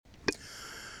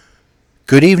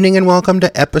Good evening and welcome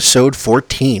to episode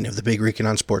 14 of the Big Rican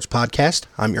on Sports podcast.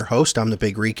 I'm your host, I'm the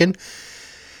Big Rican,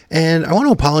 and I want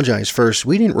to apologize first.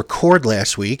 We didn't record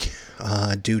last week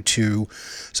due to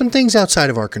some things outside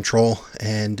of our control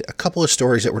and a couple of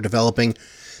stories that we're developing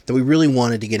that we really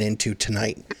wanted to get into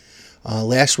tonight.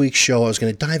 Last week's show, I was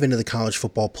going to dive into the college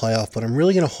football playoff, but I'm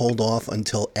really going to hold off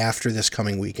until after this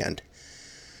coming weekend.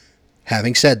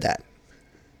 Having said that,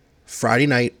 Friday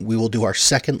night, we will do our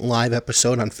second live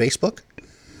episode on Facebook.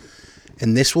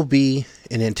 And this will be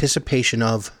in anticipation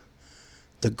of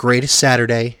the greatest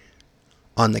Saturday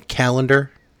on the calendar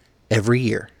every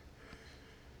year.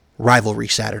 Rivalry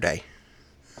Saturday.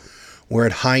 We're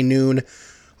at high noon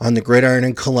on the Gridiron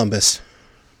in Columbus.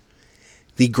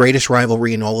 The greatest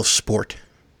rivalry in all of sport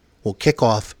will kick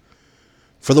off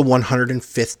for the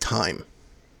 105th time.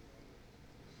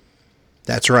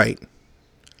 That's right.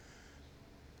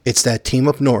 It's that team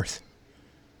up north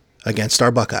against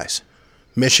our Buckeyes.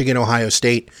 Michigan, Ohio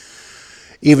State.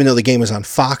 Even though the game is on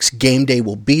Fox, game day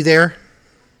will be there.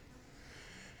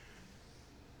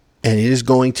 And it is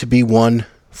going to be one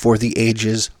for the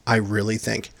ages, I really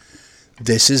think.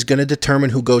 This is going to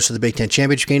determine who goes to the Big Ten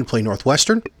Championship game to play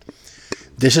Northwestern.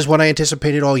 This is what I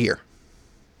anticipated all year.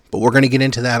 But we're going to get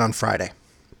into that on Friday.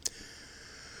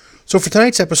 So for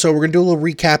tonight's episode, we're going to do a little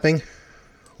recapping, a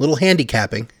little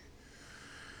handicapping,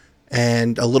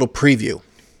 and a little preview.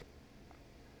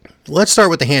 Let's start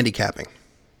with the handicapping.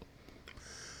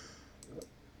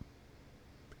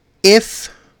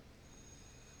 If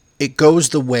it goes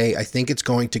the way I think it's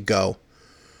going to go,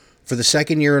 for the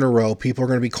second year in a row, people are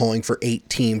going to be calling for 8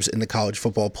 teams in the college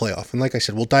football playoff. And like I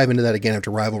said, we'll dive into that again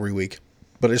after rivalry week.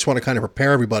 But I just want to kind of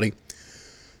prepare everybody.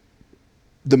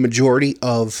 The majority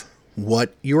of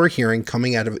what you are hearing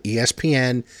coming out of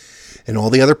ESPN and all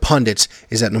the other pundits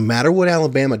is that no matter what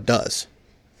Alabama does,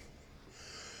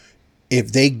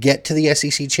 if they get to the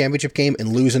SEC championship game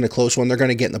and lose in a close one, they're going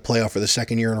to get in the playoff for the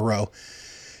second year in a row.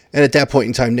 And at that point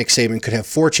in time, Nick Saban could have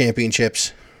 3,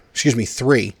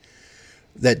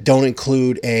 that don't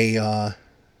include a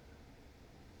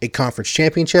conference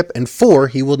championship, and 4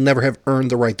 he will never have earned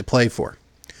the right to play for.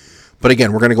 But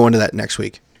again, we're going to go into that next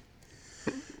week.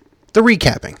 The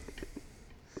recapping.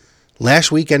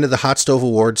 Last weekend of the Hot Stove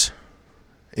Awards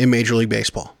in Major League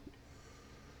Baseball.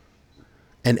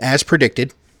 And as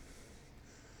predicted,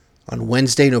 on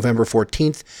Wednesday, November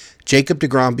 14th, Jacob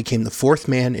deGrom became the 4th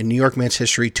man in New York Mets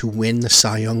history to win the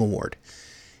Cy Young Award.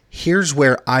 Here's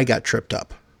where I got tripped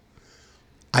up.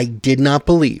 I did not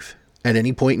believe at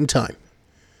any point in time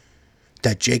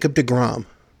that Jacob deGrom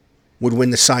would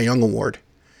win the Cy Young Award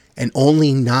and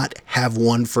only not have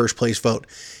one first place vote.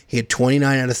 He had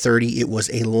 29 out of 30. It was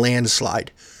a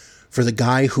landslide for the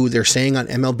guy who they're saying on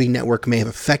MLB Network may have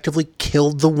effectively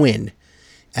killed the win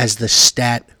as the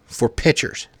stat for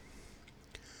pitchers.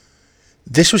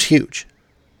 This was huge.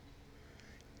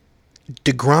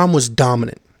 deGrom was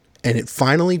dominant, and it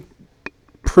finally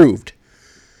proved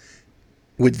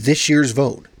with this year's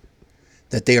vote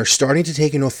that they are starting to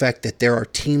take into effect that there are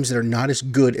teams that are not as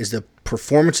good as the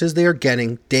performances they are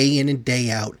getting day in and day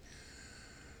out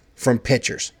from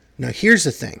pitchers. Now, here's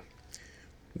the thing.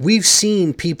 We've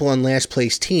seen people on last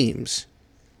place teams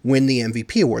win the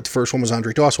MVP award. The first one was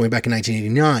Andre Dawson way back in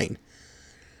 1989.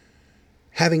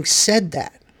 Having said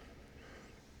that,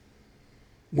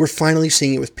 we're finally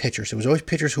seeing it with pitchers. It was always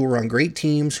pitchers who were on great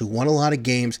teams, who won a lot of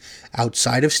games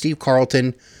outside of Steve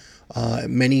Carlton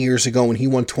many years ago when he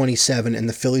won 27, and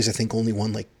the Phillies, I think, only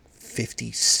won like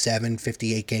 57,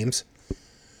 58 games.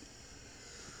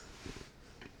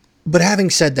 But having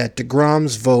said that,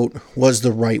 deGrom's vote was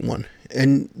the right one.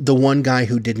 And the one guy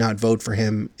who did not vote for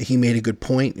him, he made a good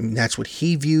point. I mean, that's what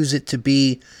he views it to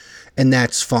be, and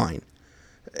that's fine.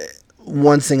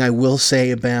 One thing I will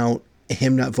say about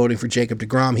him not voting for Jacob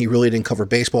deGrom, he really didn't cover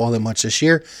baseball all that much this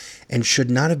year and should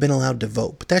not have been allowed to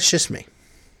vote. But that's just me.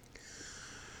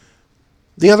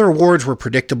 The other awards were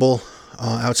predictable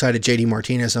outside of J.D.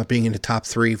 Martinez not being in the top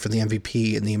 3 for the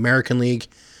MVP in the American League.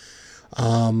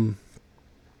 Mookie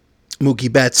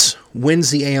Betts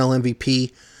wins the AL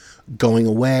MVP going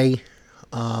away.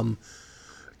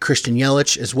 Christian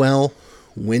Yelich as well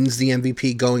wins the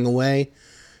MVP going away.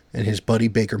 And his buddy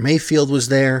Baker Mayfield was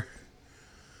there.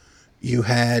 You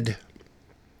had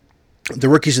the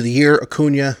Rookies of the Year,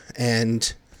 Acuna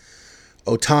and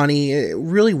Ohtani. It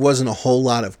really wasn't a whole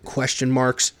lot of question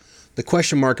marks. The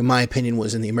question mark, in my opinion,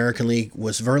 was in the American League.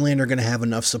 Was Verlander going to have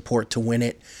enough support to win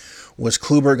it? Was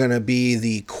Kluber going to be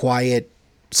the quiet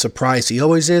surprise he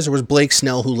always is? Or was Blake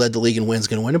Snell, who led the league in wins,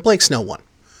 going to win? And Blake Snell won.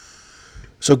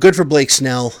 So good for Blake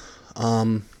Snell.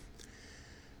 Now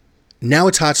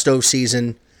it's hot stove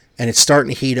season, and it's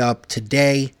starting to heat up.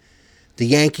 Today, The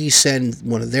Yankees send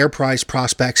one of their prized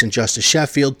prospects in Justice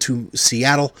Sheffield to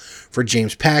Seattle for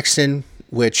James Paxton,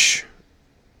 which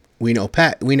we know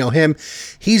him.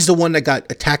 He's the one that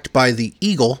got attacked by the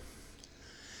Eagle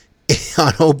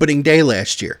on opening day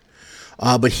last year.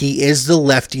 But he is the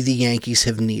lefty the Yankees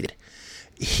have needed.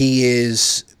 He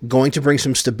is going to bring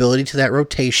some stability to that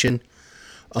rotation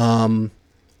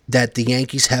that the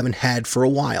Yankees haven't had for a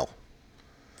while.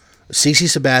 CC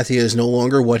Sabathia is no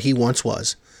longer what he once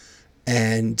was.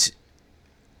 And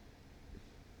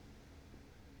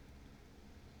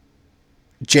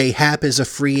J. Happ is a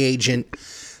free agent.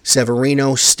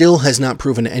 Severino still has not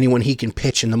proven to anyone he can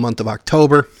pitch in the month of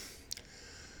October.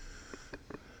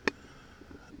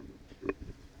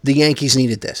 The Yankees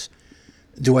needed this.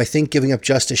 Do I think giving up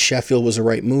Justice Sheffield was the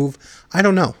right move? I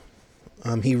don't know.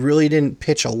 He really didn't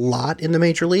pitch a lot in the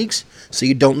major leagues, so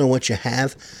you don't know what you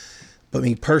have. But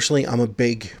me personally, I'm a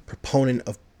big proponent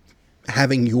of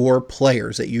having your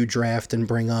players that you draft and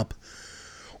bring up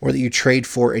or that you trade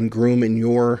for and groom in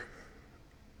your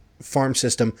farm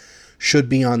system should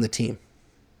be on the team.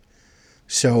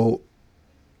 So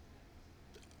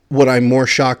what I'm more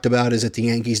shocked about is that the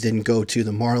Yankees didn't go to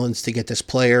the Marlins to get this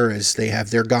player, as they have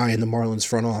their guy in the Marlins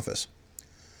front office.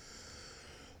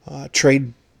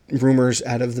 Trade rumors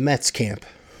out of the Mets camp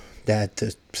that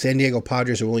the San Diego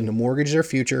Padres are willing to mortgage their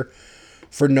future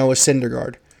for Noah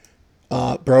Syndergaard.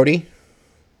 Brody,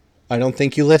 I don't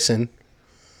think you listen,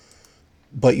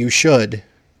 but you should.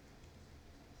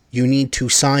 You need to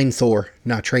sign Thor,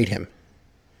 not trade him.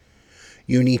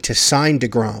 You need to sign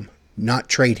DeGrom, not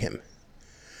trade him.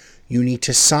 You need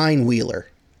to sign Wheeler,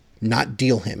 not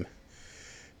deal him.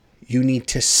 You need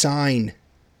to sign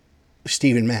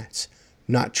Steven Matz,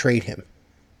 not trade him.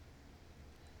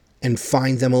 And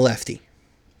find them a lefty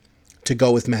to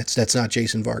go with Matz. That's not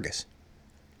Jason Vargas.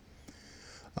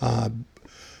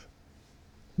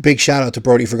 Big shout out to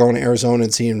Brody for going to Arizona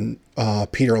and seeing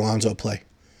Peter Alonso play.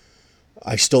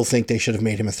 I still think they should have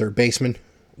made him a third baseman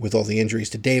with all the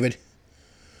injuries to David.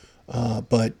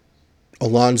 But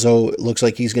Alonso looks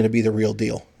like he's going to be the real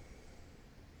deal.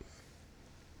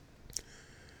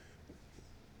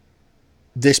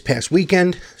 This past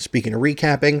weekend, speaking of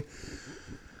recapping,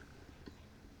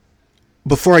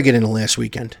 before I get into last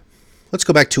weekend, let's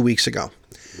go back 2 weeks ago.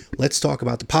 Let's talk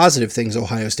about the positive things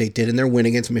Ohio State did in their win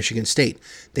against Michigan State.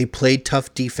 They played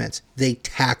tough defense. They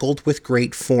tackled with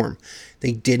great form.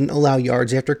 They didn't allow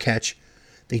yards after catch.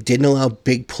 They didn't allow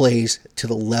big plays to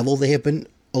the level they have been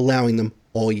allowing them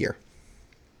all year.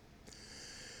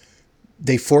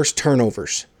 They forced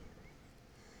turnovers.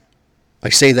 I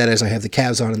say that as I have the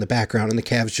Cavs on in the background, and the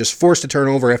Cavs just forced a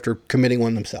turnover after committing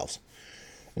one themselves.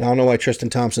 And I don't know why Tristan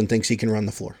Thompson thinks he can run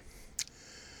the floor.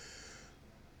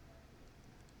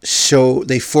 So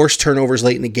they force turnovers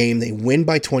late in the game. They win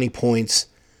by 20 points,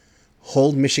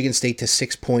 hold Michigan State to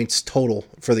 6 points total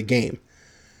for the game.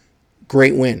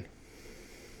 Great win.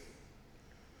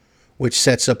 Which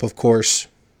sets up, of course,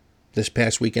 this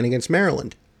past weekend against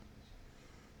Maryland.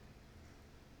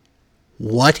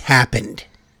 What happened?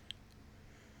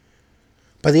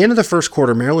 By the end of the first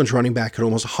quarter, Maryland's running back had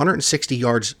almost 160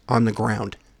 yards on the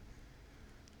ground.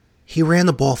 He ran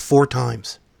the ball 4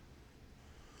 times.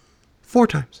 4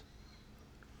 times.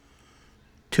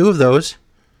 2 of those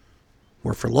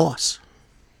were for loss.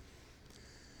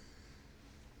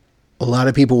 A lot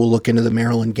of people will look into the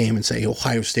Maryland game and say,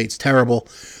 Ohio State's terrible.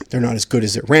 They're not as good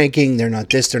as their ranking. They're not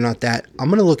this, they're not that. I'm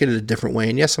going to look at it a different way.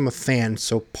 And yes, I'm a fan,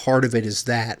 so part of it is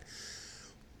that.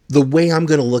 The way I'm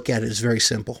going to look at it is very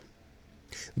simple.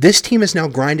 This team has now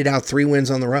grinded out 3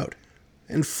 wins on the road.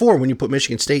 And 4 when you put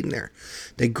Michigan State in there.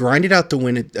 They grinded out the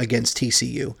win against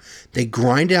TCU. They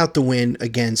grinded out the win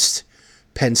against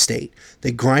Penn State.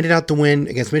 They grinded out the win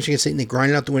against Michigan State, and they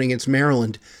grinded out the win against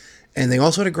Maryland. And they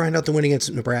also had to grind out the win against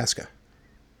Nebraska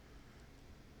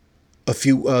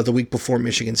the week before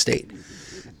Michigan State.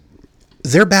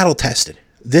 They're battle tested.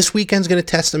 This weekend's going to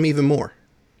test them even more.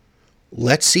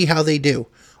 Let's see how they do.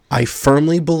 I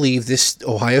firmly believe this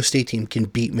Ohio State team can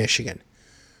beat Michigan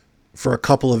for a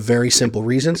couple of very simple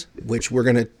reasons, which we're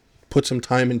going to put some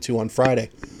time into on Friday.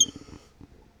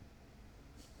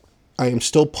 I am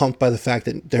still pumped by the fact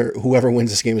that whoever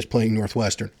wins this game is playing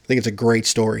Northwestern. I think it's a great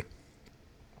story.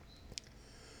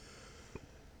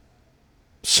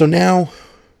 So now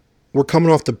we're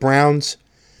coming off the Browns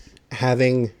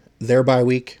having their bye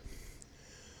week.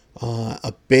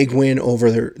 A big win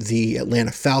over the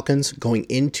Atlanta Falcons going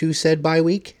into said bye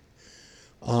week.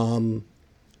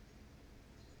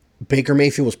 Baker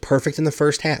Mayfield was perfect in the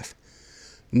first half.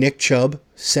 Nick Chubb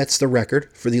sets the record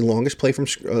for the longest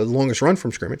run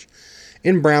from scrimmage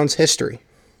in Browns history.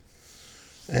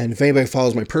 And if anybody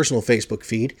follows my personal Facebook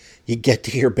feed, you get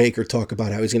to hear Baker talk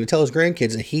about how he's going to tell his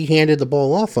grandkids that he handed the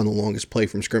ball off on the longest play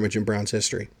from scrimmage in Browns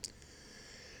history.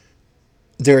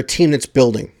 They're a team that's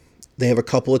building. They have a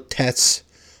couple of tests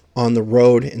on the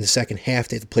road in the second half.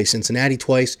 They have to play Cincinnati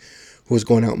twice, who was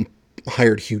going out and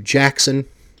hired Hugh Jackson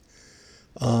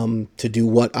to do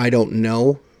what I don't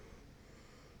know,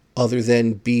 other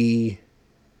than be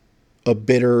a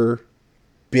bitter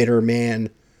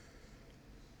man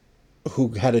who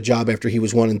had a job after he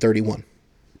was 1-31.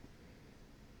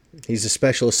 He's a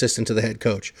special assistant to the head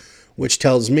coach, which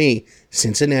tells me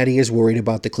Cincinnati is worried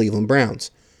about the Cleveland Browns.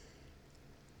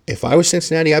 If I was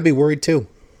Cincinnati, I'd be worried too.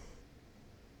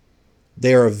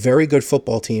 They are a very good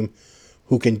football team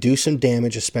who can do some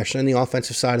damage, especially on the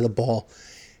offensive side of the ball,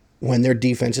 when their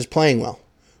defense is playing well.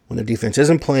 When their defense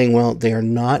isn't playing well, they are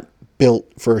not built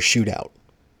for a shootout.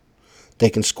 They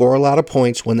can score a lot of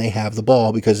points when they have the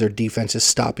ball because their defense is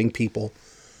stopping people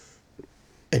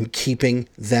and keeping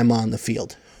them on the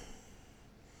field.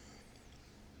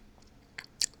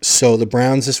 So the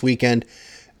Browns this weekend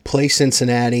play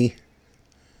Cincinnati.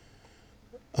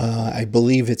 I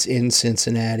believe it's in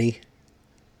Cincinnati.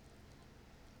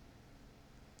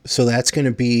 So that's going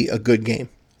to be a good game.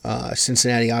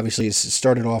 Cincinnati obviously has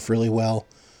started off really well.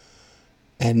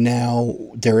 And now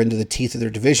they're into the teeth of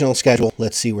their divisional schedule.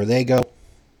 Let's see where they go.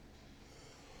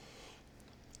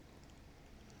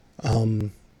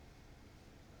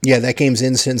 Yeah, that game's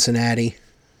in Cincinnati.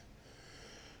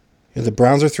 The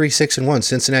Browns are 3-6-1.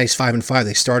 Cincinnati's 5-5.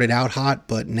 They started out hot,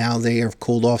 but now they have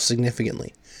cooled off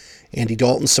significantly. Andy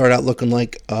Dalton started out looking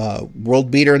like a world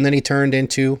beater, and then he turned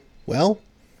into, well,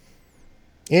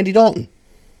 Andy Dalton.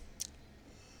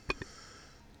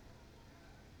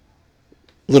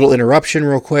 Little interruption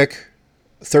real quick.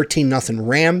 13-0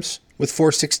 Rams with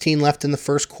 4:16 left in the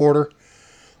first quarter.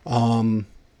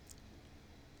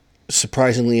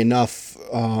 Surprisingly enough,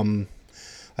 I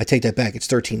take that back. It's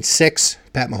 13-6.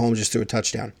 Pat Mahomes just threw a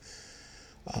touchdown.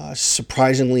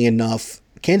 Surprisingly enough,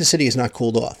 Kansas City has not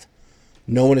cooled off.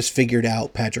 No one has figured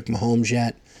out Patrick Mahomes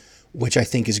yet, which I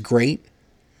think is great.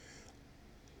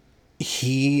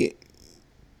 He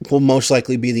will most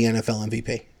likely be the NFL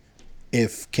MVP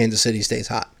if Kansas City stays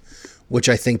hot, which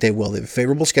I think they will. They have a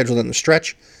favorable schedule down the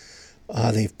stretch.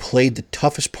 They've played the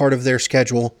toughest part of their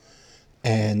schedule,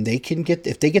 and they can get,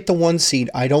 if they get the 1 seed,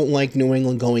 I don't like New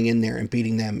England going in there and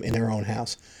beating them in their own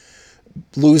house.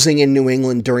 Losing in New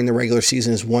England during the regular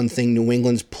season is one thing. New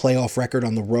England's playoff record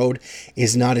on the road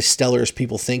is not as stellar as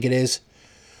people think it is.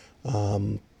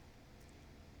 So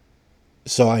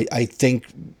I think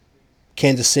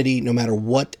Kansas City, no matter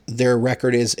what their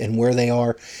record is and where they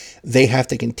are, they have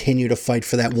to continue to fight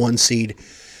for that 1 seed.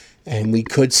 And we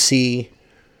could see,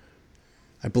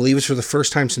 I believe it's for the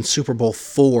first time since Super Bowl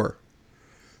IV,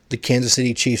 the Kansas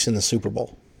City Chiefs in the Super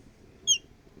Bowl.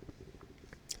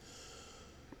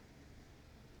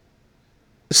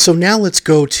 So now let's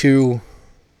go to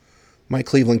my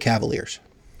Cleveland Cavaliers,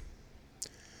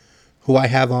 who I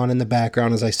have on in the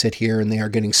background as I sit here, and they are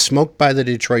getting smoked by the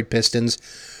Detroit Pistons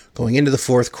going into the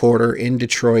fourth quarter in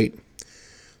Detroit.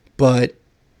 But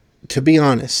to be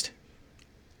honest,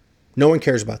 no one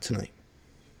cares about tonight.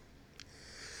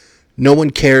 No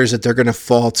one cares that they're going to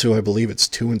fall to, I believe it's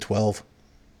 2-12.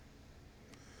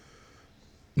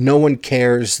 No one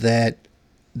cares that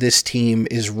this team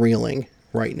is reeling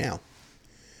right now.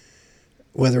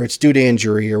 Whether it's due to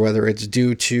injury or whether it's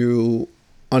due to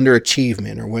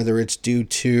underachievement or whether it's due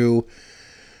to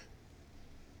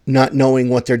not knowing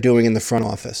what they're doing in the front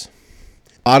office.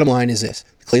 Bottom line is this.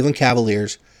 The Cleveland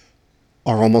Cavaliers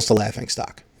are almost a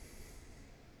laughingstock.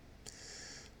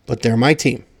 But they're my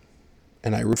team.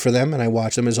 And I root for them and I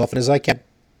watch them as often as I can.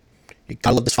 You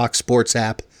gotta love this Fox Sports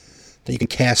app that you can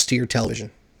cast to your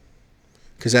television.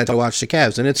 Because that's how I watch the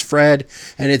Cavs. And it's Fred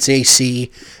and it's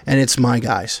AC and it's my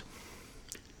guys.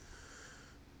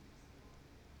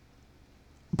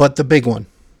 But the big one,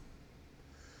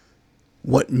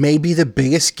 what may be the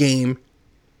biggest game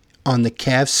on the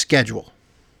Cavs schedule,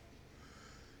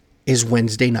 is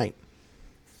Wednesday night.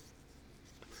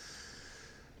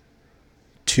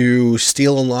 To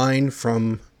steal a line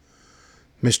from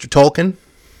Mr. Tolkien,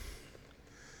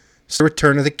 it's the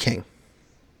return of the king.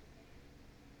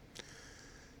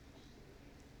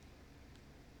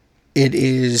 It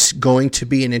is going to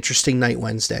be an interesting night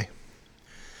Wednesday.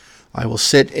 I will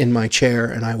sit in my chair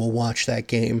and I will watch that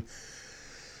game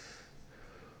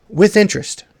with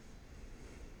interest.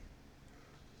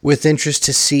 With interest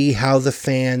to see how the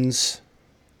fans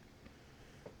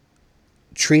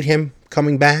treat him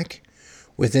coming back.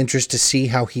 With interest to see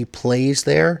how he plays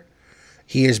there.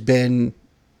 He has been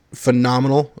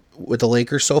phenomenal with the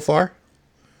Lakers so far.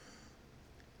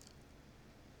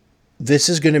 This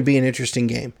is going to be an interesting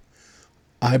game.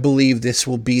 I believe this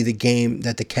will be the game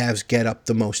that the Cavs get up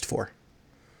the most for.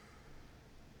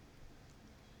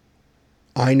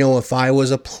 I know if I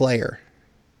was a player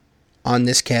on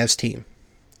this Cavs team,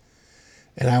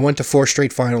 and I went to 4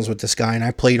 straight finals with this guy, and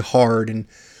I played hard, and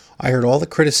I heard all the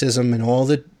criticism and all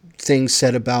the things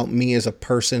said about me as a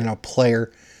person and a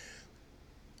player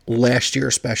last year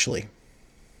especially.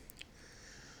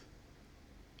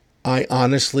 I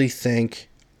honestly think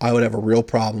I would have a real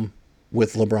problem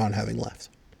with LeBron having left.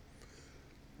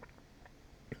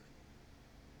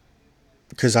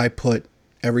 Because I put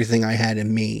everything I had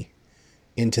in me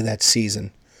into that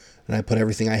season. And I put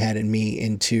everything I had in me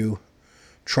into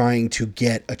trying to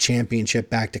get a championship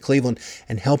back to Cleveland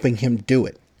and helping him do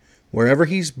it. Wherever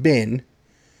he's been,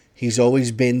 he's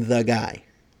always been the guy.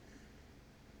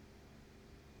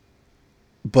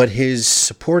 But his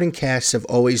supporting casts have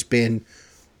always been,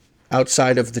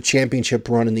 outside of the championship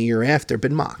run in the year after,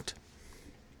 been mocked.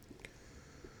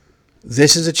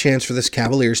 This is a chance for this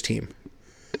Cavaliers team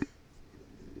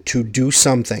to do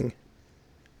something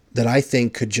that I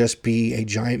think could just be a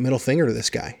giant middle finger to this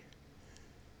guy.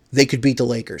 They could beat the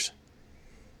Lakers.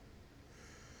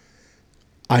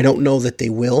 I don't know that they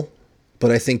will,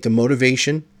 but I think the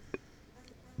motivation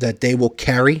that they will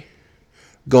carry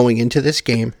going into this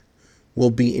game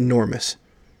will be enormous.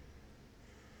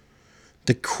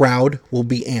 The crowd will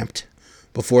be amped.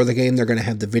 Before the game, they're going to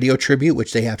have the video tribute,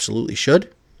 which they absolutely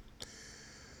should.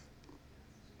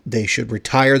 They should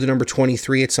retire the number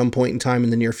 23 at some point in time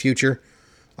in the near future.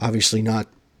 Obviously not,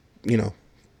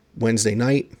 Wednesday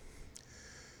night.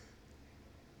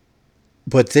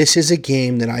 But this is a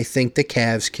game that I think the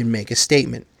Cavs can make a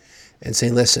statement and say,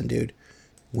 listen, dude,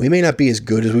 we may not be as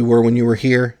good as we were when you were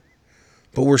here,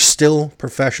 but we're still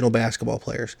professional basketball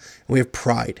players. And we have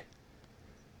pride.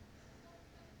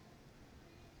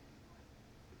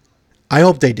 I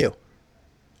hope they do.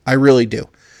 I really do.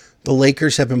 The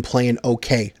Lakers have been playing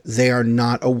okay. They are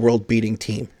not a world-beating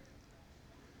team.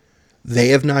 They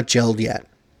have not gelled yet.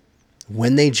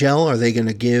 When they gel, are they going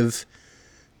to give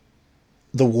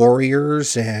the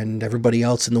Warriors and everybody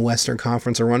else in the Western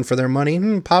Conference a run for their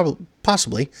money?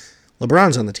 Possibly.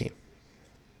 LeBron's on the team.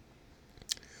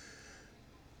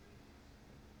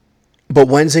 But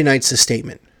Wednesday night's a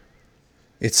statement.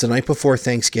 It's the night before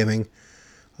Thanksgiving.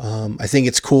 I think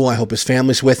it's cool. I hope his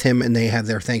family's with him and they have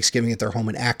their Thanksgiving at their home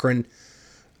in Akron.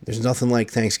 There's nothing like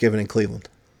Thanksgiving in Cleveland.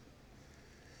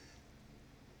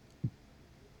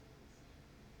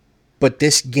 But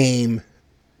this game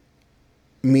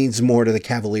means more to the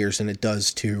Cavaliers than it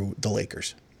does to the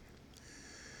Lakers.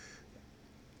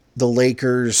 The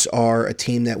Lakers are a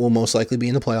team that will most likely be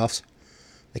in the playoffs.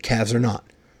 The Cavs are not.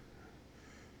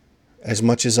 As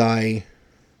much as I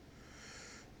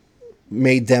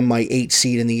made them my 8th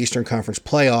seed in the Eastern Conference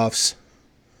playoffs,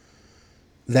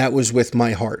 that was with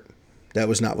my heart. That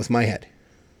was not with my head.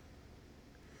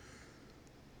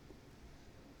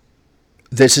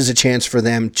 This is a chance for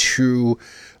them to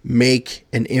make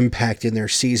an impact in their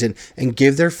season and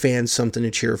give their fans something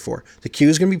to cheer for. The Q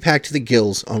is going to be packed to the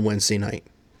gills on Wednesday night.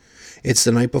 It's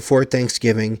the night before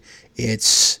Thanksgiving.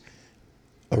 It's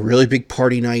a really big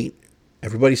party night.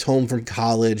 Everybody's home from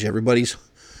college. Everybody's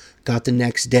got the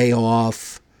next day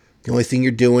off. The only thing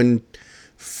you're doing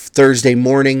Thursday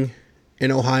morning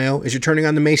in Ohio is you're turning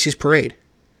on the Macy's Parade.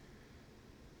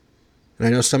 And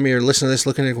I know some of you are listening to this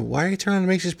looking at, why are you turning on the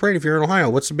Macy's Parade if you're in Ohio?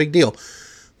 What's the big deal?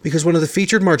 Because one of the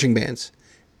featured marching bands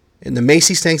in the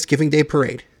Macy's Thanksgiving Day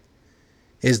Parade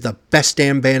is the best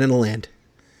damn band in the land.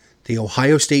 The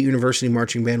Ohio State University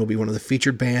Marching Band will be one of the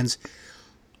featured bands.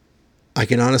 I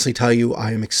can honestly tell you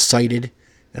I am excited,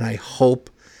 and I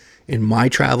hope in my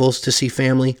travels to see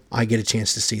family, I get a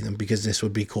chance to see them because this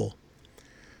would be cool.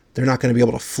 They're not going to be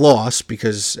able to floss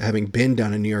because having been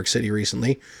down in New York City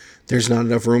recently, there's not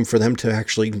enough room for them to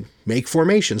actually make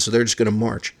formations, so they're just going to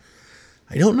march.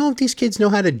 I don't know if these kids know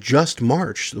how to just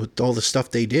march with all the stuff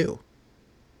they do.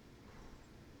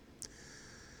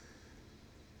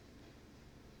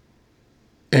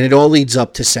 And it all leads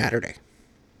up to Saturday.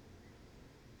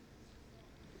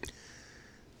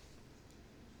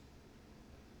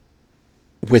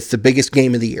 With the biggest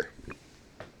game of the year.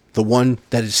 The one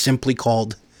that is simply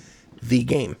called the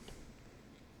game.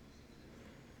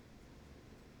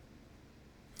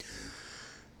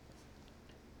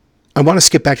 I want to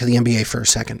skip back to the NBA for a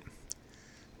second.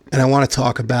 And I want to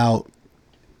talk about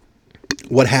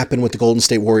what happened with the Golden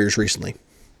State Warriors recently.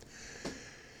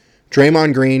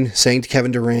 Draymond Green saying to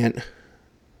Kevin Durant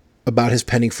about his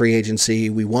pending free agency,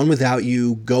 "We won without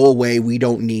you. Go away. We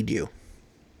don't need you."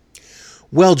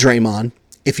 Well, Draymond,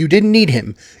 if you didn't need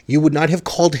him, you would not have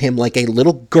called him like a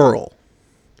little girl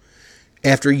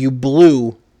after you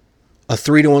blew a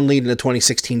 3-1 lead in the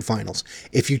 2016 finals.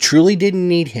 If you truly didn't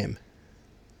need him,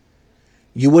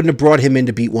 you wouldn't have brought him in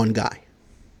to beat one guy.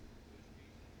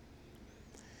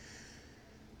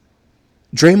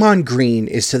 Draymond Green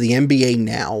is to the NBA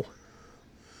now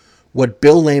what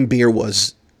Bill Laimbeer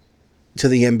was to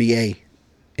the NBA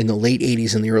in the late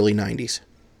 80s and the early 90s.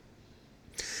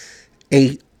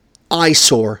 A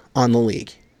eyesore on the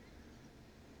league.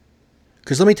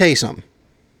 Because let me tell you something.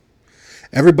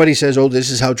 Everybody says, oh, this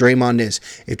is how Draymond is.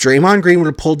 If Draymond Green would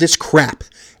have pulled this crap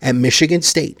at Michigan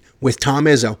State with Tom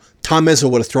Izzo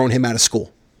would have thrown him out of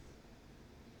school.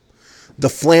 The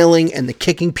flailing and the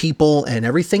kicking people and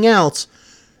everything else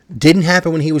didn't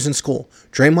happen when he was in school.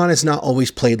 Draymond has not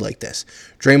always played like this.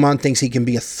 Draymond thinks he can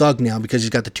be a thug now because he's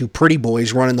got the two pretty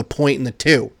boys running the point and the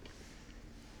two.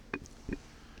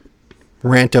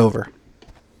 Rant over.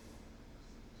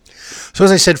 So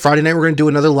as I said, Friday night we're going to do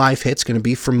another live hit. It's going to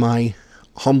be from my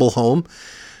humble home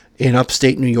in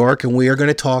upstate New York, and we are going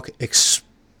to talk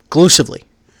exclusively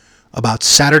about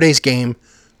Saturday's game,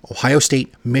 Ohio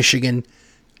State, Michigan,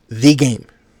 the game.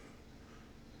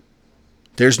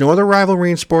 There's no other rivalry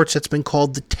in sports that's been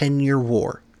called the 10-year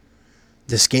war.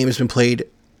 This game has been played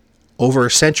over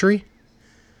a century.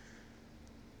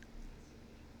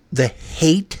 The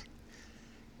hate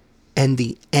and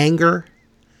the anger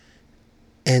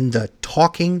and the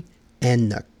talking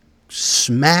and the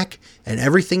smack and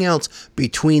everything else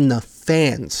between the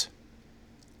fans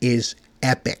is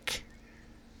epic.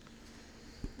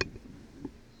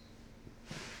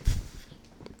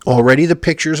 Already the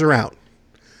pictures are out.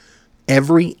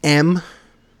 Every M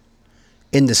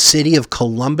in the city of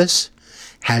Columbus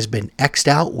has been X'd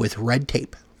out with red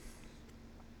tape.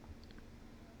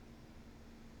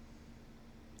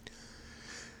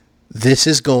 This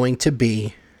is going to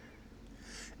be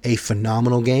a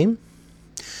phenomenal game.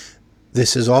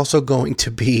 This is also going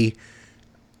to be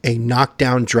a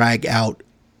knockdown, drag-out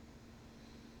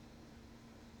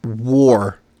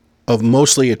war of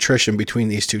mostly attrition between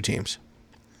these two teams.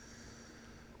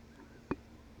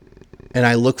 And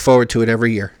I look forward to it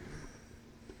every year.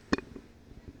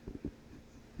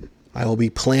 I will be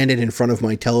planted in front of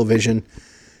my television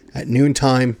at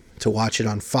noontime to watch it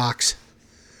on Fox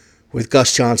with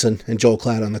Gus Johnson and Joel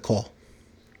Klatt on the call.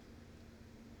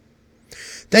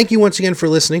 Thank you once again for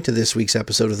listening to this week's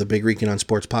episode of the Big Rican on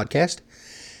Sports podcast.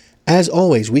 As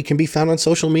always, we can be found on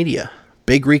social media.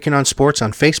 Big Rican on Sports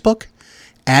on Facebook,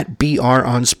 at BR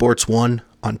on Sports 1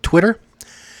 on Twitter.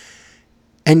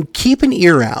 And keep an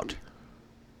ear out.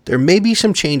 There may be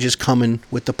some changes coming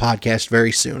with the podcast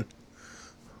very soon.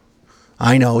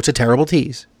 I know it's a terrible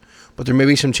tease, but there may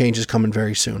be some changes coming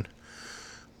very soon.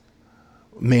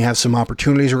 May have some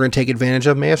opportunities we're going to take advantage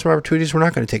of, may have some opportunities we're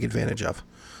not going to take advantage of.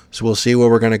 So we'll see where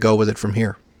we're going to go with it from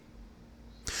here.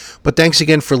 But thanks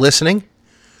again for listening,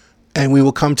 and we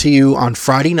will come to you on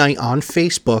Friday night on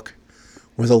Facebook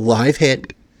with a live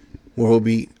hit where we'll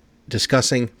be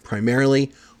discussing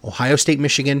primarily Ohio State,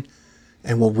 Michigan,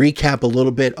 and we'll recap a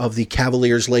little bit of the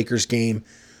Cavaliers-Lakers game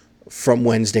from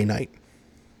Wednesday night.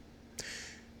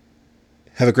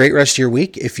 Have a great rest of your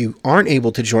week. If you aren't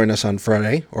able to join us on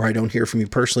Friday, or I don't hear from you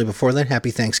personally before then, happy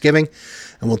Thanksgiving.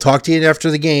 And we'll talk to you after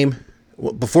the game,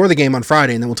 before the game on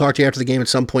Friday, and then we'll talk to you after the game at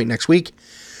some point next week,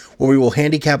 where we will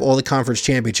handicap all the conference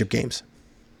championship games.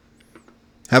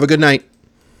 Have a good night.